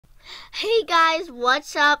Hey guys,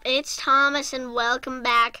 what's up? It's Thomas and welcome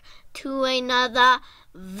back to another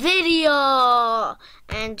video.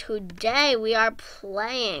 And today we are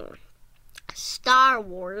playing Star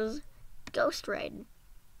Wars Ghost Raid.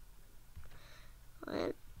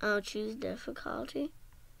 What? Oh, choose difficulty.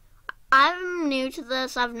 I'm new to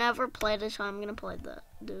this. I've never played it, so I'm gonna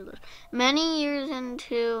do this. Many years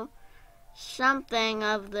into something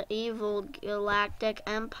of the evil Galactic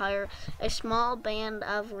Empire, a small band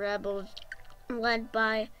of rebels led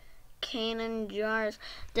by Kanan Jarrus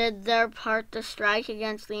did their part to strike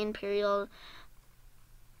against the Imperial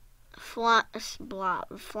flying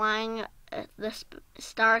the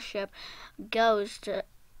starship Ghost.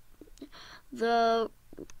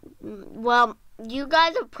 Well, you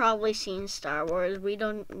guys have probably seen Star Wars. We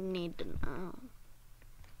don't need to know.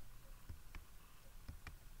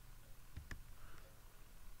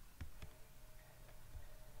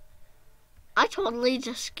 I totally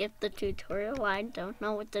just skipped the tutorial. I don't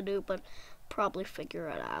know what to do, but probably figure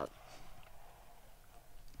it out.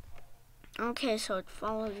 Okay, so it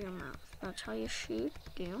follows your mouth. That's how you shoot.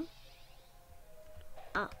 You.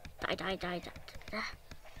 Oh, die.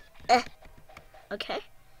 Okay.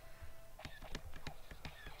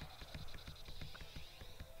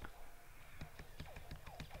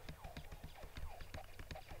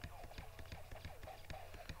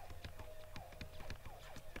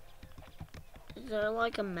 Is there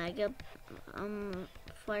like a mega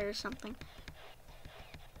flare or something?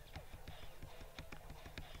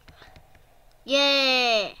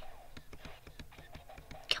 Yeah.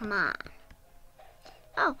 Come on.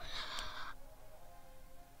 Oh.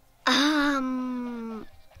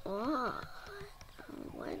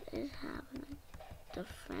 What is happening?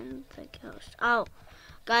 Defend the ghost. Oh,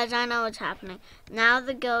 guys, I know what's happening. Now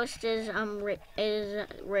the ghost is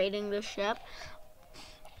raiding the ship,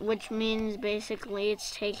 which means basically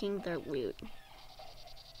it's taking their loot.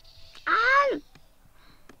 Ah!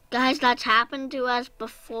 Guys, that's happened to us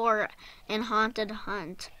before in Haunted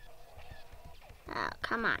Hunt. Oh,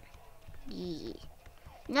 come on. Yeah.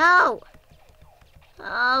 No!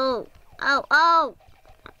 Oh!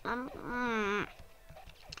 I'm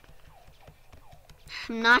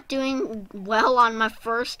not doing well on my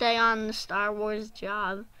first day on the Star Wars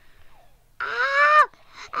job. Ah!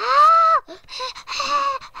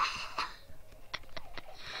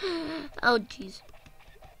 Oh, jeez.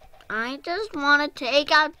 I just want to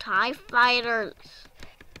take out TIE fighters.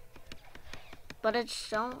 But it's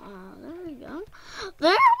so... Oh, there we go.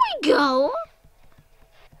 There we go!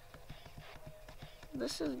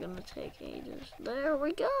 This is going to take ages. There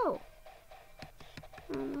we go.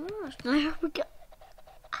 Oh my gosh. There we go.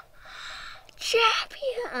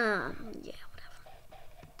 Champion! Yeah, whatever.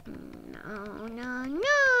 No.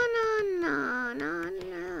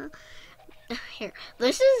 Here,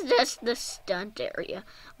 this is just the stunt area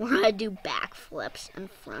where I do backflips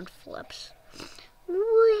and front flips.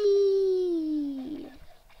 Whee!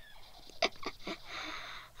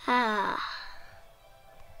 I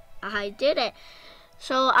did it.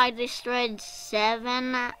 So I destroyed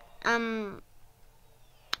 7.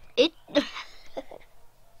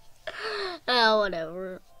 Oh,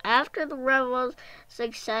 whatever. After the rebels'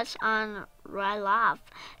 success on Ryloth,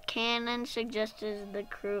 Kanan suggested the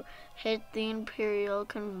crew hit the Imperial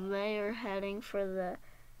conveyor heading for the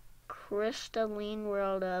crystalline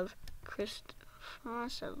world of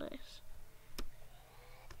Crystophosalis.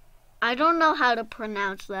 I don't know how to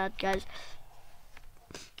pronounce that, guys.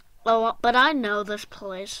 Oh, but I know this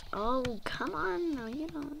place. Oh, come on. No, you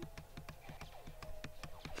don't.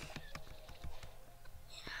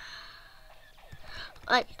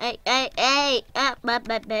 Hey,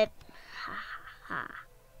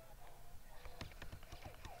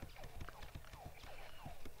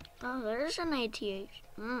 Oh, there's an ATH.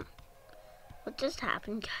 What just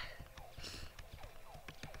happened, guys?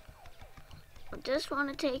 I just want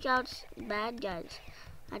to take out bad guys.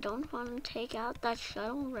 I don't want to take out that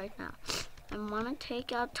shuttle right now. I want to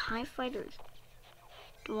take out TIE fighters.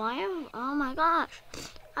 Do I have... Oh my gosh.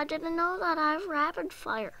 I didn't know that I have rapid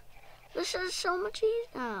fire. This is so much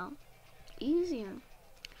easier.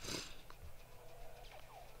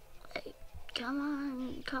 Hey, come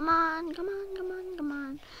on.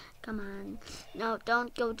 No,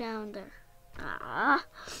 don't go down there. I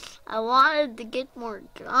wanted to get more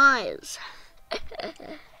guys.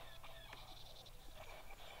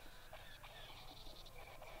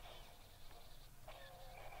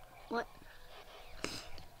 What?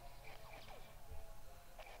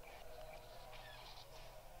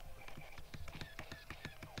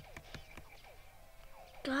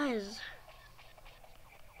 Guys.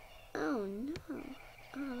 Oh no.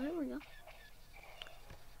 Oh, there we go.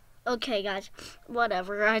 Okay, guys,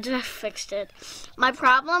 whatever. I just fixed it. My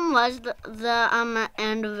problem was the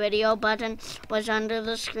end video button was under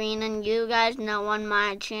the screen, and you guys know on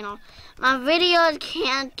my channel, my videos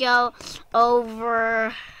can't go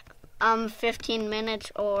over 15 minutes,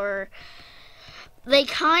 or they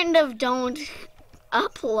kind of don't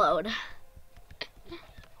upload.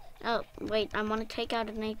 Oh, wait, I want to take out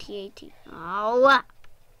an AT-AT. Oh,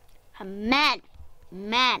 I'm mad.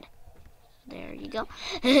 Mad. There you go.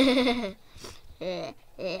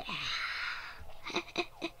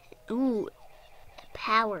 Ooh,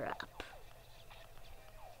 power up.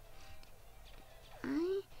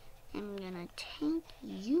 I am gonna take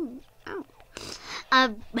you out.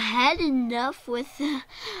 I've had enough with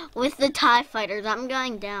the TIE fighters. I'm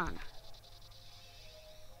going down.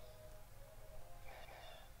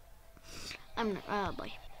 Oh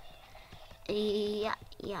boy. Yeah.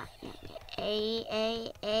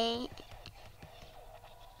 A.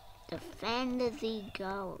 Defend the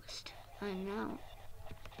ghost. I know.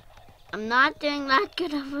 I'm not doing that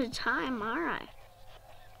good of a time, are I?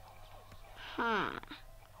 Huh.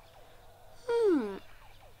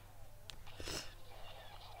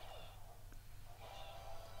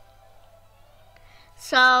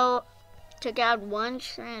 So, took out one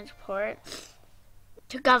transport.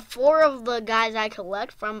 Took out 4 of the guys I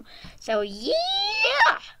collect from. So,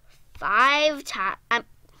 yeah!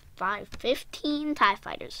 15 TIE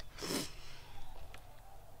fighters.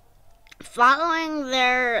 Following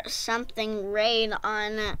their something raid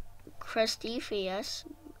on Christophius,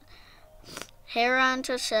 Hera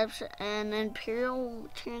intercepts an Imperial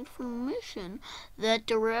transformation that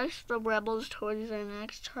directs the rebels towards their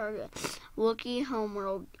next target, Wookiee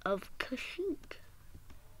homeworld of Kashyyyk.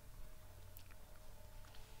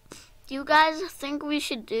 Do you guys think we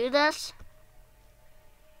should do this?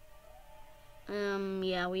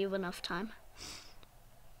 Yeah, we have enough time.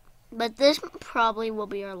 But this probably will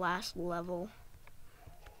be our last level.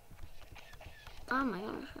 Oh my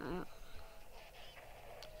gosh.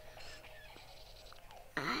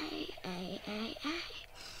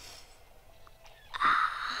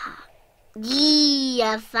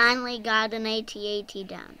 Yeah, finally got an AT-AT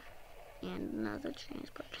down. And another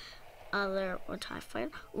transport. Other or TIE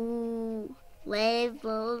fighter. Ooh,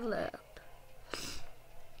 level up.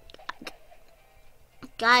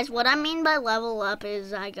 Guys, what I mean by level up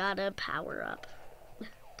is I gotta power up.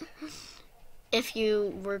 If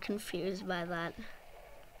you were confused by that.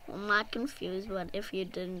 Well, not confused, but if you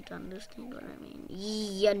didn't understand what I mean.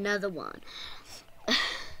 Yeah, another one.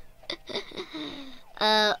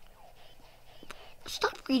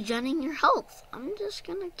 Stop regenerating your health. I'm just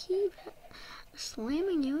gonna keep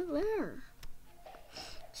slamming you there.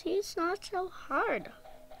 See, it's not so hard.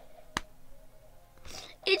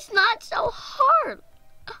 It's not so hard.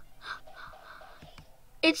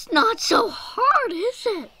 It's not so hard, is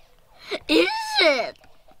it? Is it?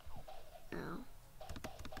 No.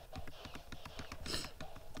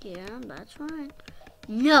 Yeah, that's right.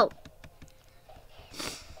 No.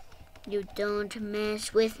 You don't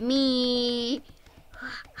mess with me.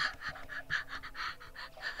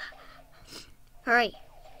 Hurry.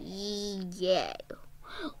 Yeah.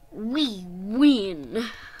 We win.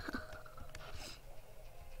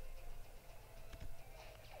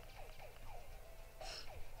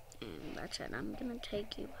 And that's it. I'm gonna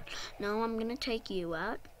take you out. No, I'm gonna take you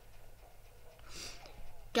out.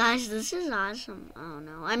 Guys, this is awesome. Oh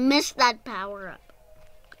no, I missed that power up.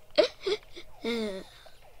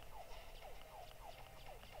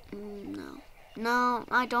 No,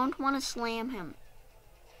 I don't want to slam him.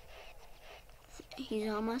 He's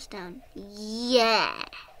almost done. Yeah.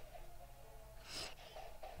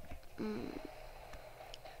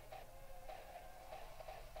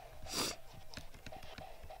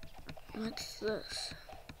 What's this?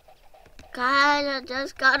 Guys, I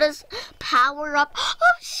just got his power up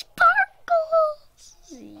of sparkles.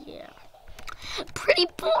 Yeah. Pretty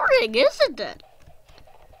boring, isn't it?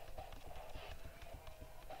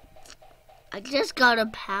 I just got a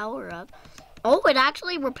power up. Oh, it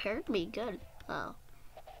actually repaired me. Good. Oh.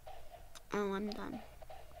 Oh, I'm done.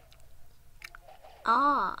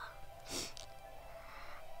 Ah.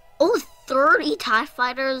 Oh, 30 TIE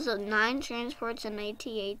fighters, 9 transports, an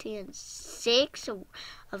AT-AT, and 6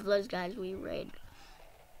 of those guys we raid.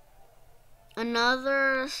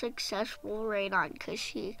 Another successful raid on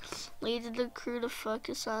Kashyyyk leads the crew to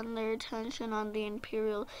focus on their attention on the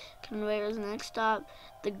Imperial convoyer's next stop,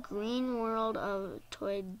 the green world of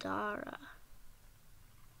Toydara.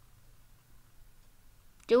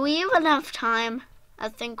 Do we have enough time? I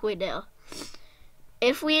think we do.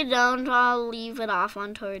 If we don't, I'll leave it off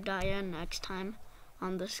on Toydara next time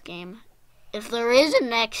on this game. If there is a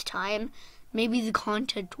next time, maybe the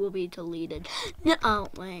content will be deleted. No, oh,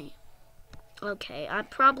 wait. Okay, I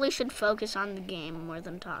probably should focus on the game more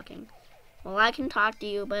than talking. Well, I can talk to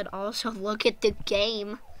you, but also look at the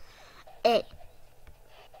game. Hey.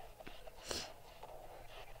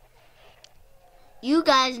 You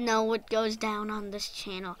guys know what goes down on this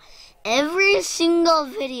channel. Every single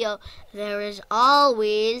video, there is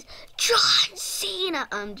always John Cena.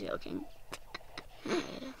 I'm joking.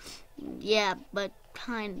 Yeah, but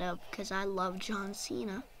kind of, because I love John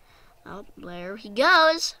Cena. Oh, there he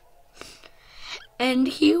goes. And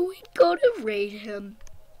here we go to raid him.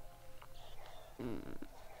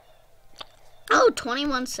 Oh,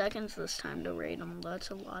 21 seconds this time to raid him.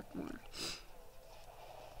 That's a lot more.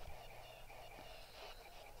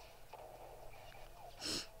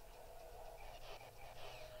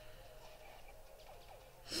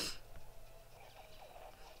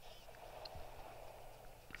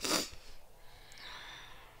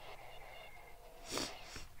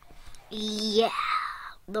 Yeah,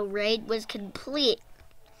 the raid was complete.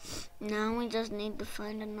 Now we just need to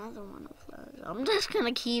find another one of those. I'm just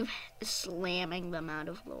gonna keep slamming them out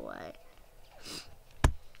of the way.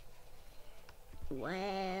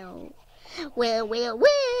 Well.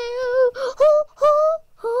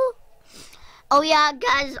 Oh yeah,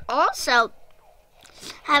 guys, also,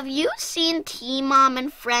 have you seen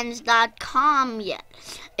TMomandFriends.com yet?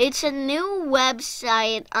 It's a new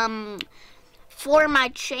website, for my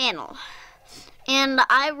channel. And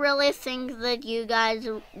I really think that you guys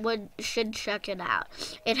should check it out.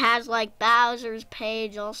 It has like Bowser's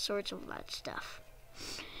page, all sorts of that stuff.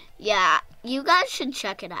 Yeah, you guys should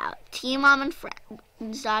check it out.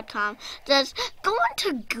 TMomandFriends.com. Just go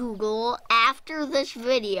into Google after this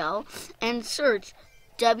video and search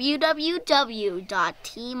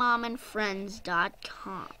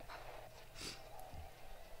www.tmomandfriends.com.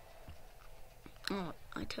 Oh,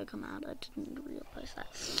 I took him out. I didn't realize that.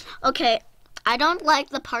 Okay, I don't like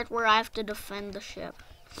the part where I have to defend the ship.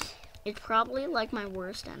 It's probably like my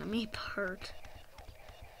worst enemy part.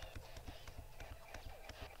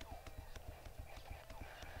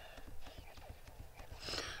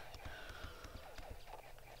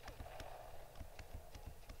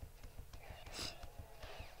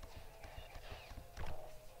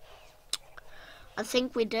 I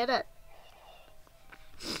think we did it.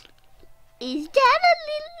 Is that a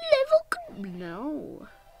little level? No.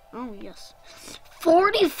 Oh, yes.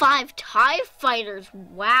 45 TIE fighters.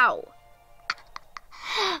 Wow.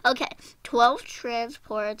 Okay. 12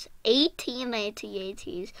 transports, 18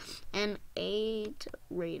 AT-ATs, and 8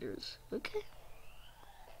 raiders. Okay.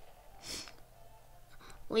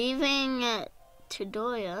 Leaving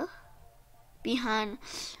Tidora behind,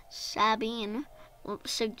 Sabine will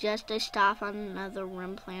suggest a stop on another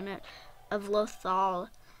rim planet of Lothal.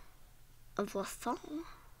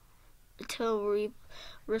 To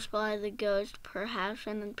resply the ghost, perhaps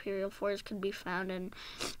an Imperial force could be found and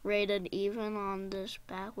raided even on this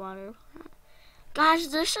backwater planet.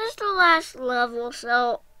 Guys, this is the last level,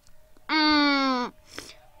 so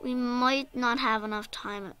we might not have enough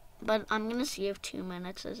time, but I'm gonna see if 2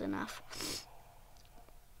 minutes is enough.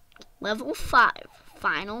 Level 5,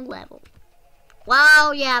 final level.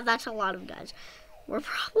 Wow, yeah, that's a lot of guys. We're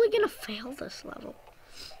probably gonna fail this level.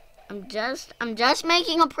 I'm just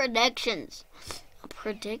making a predictions.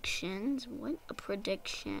 Predictions? What a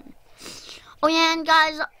prediction. Oh yeah, and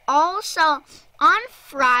guys, also on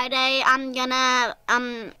Friday I'm gonna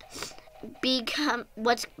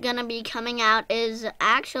what's gonna be coming out is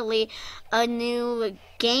actually a new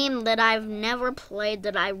game that I've never played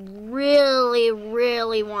that I really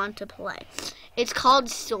want to play. It's called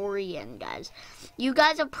Saurian, guys. You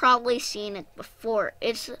guys have probably seen it before.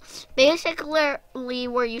 It's basically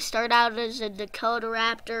where you start out as a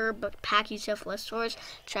Dakotaraptor, Pachycephalosaurus,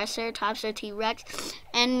 Triceratops, or T-Rex,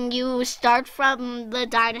 and you start from the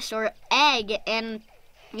dinosaur egg, and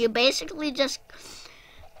you basically just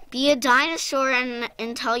be a dinosaur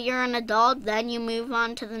until you're an adult. Then you move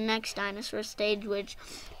on to the next dinosaur stage, which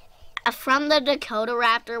from the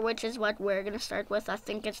Dakotaraptor, which is what we're going to start with. I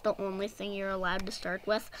think it's the only thing you're allowed to start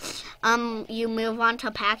with. You move on to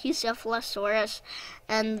Pachycephalosaurus,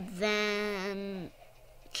 and then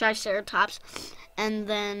Triceratops, and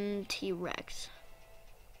then T-Rex.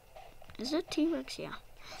 Is it T-Rex? Yeah.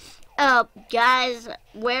 Oh, guys,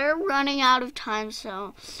 we're running out of time,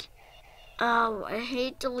 so I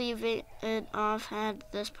hate to leave it off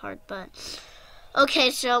at this part, but okay,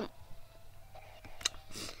 so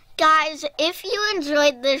guys, if you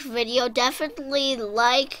enjoyed this video, definitely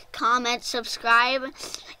like, comment, subscribe,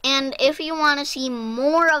 and if you want to see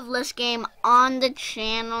more of this game on the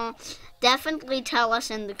channel, definitely tell us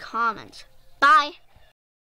in the comments. Bye.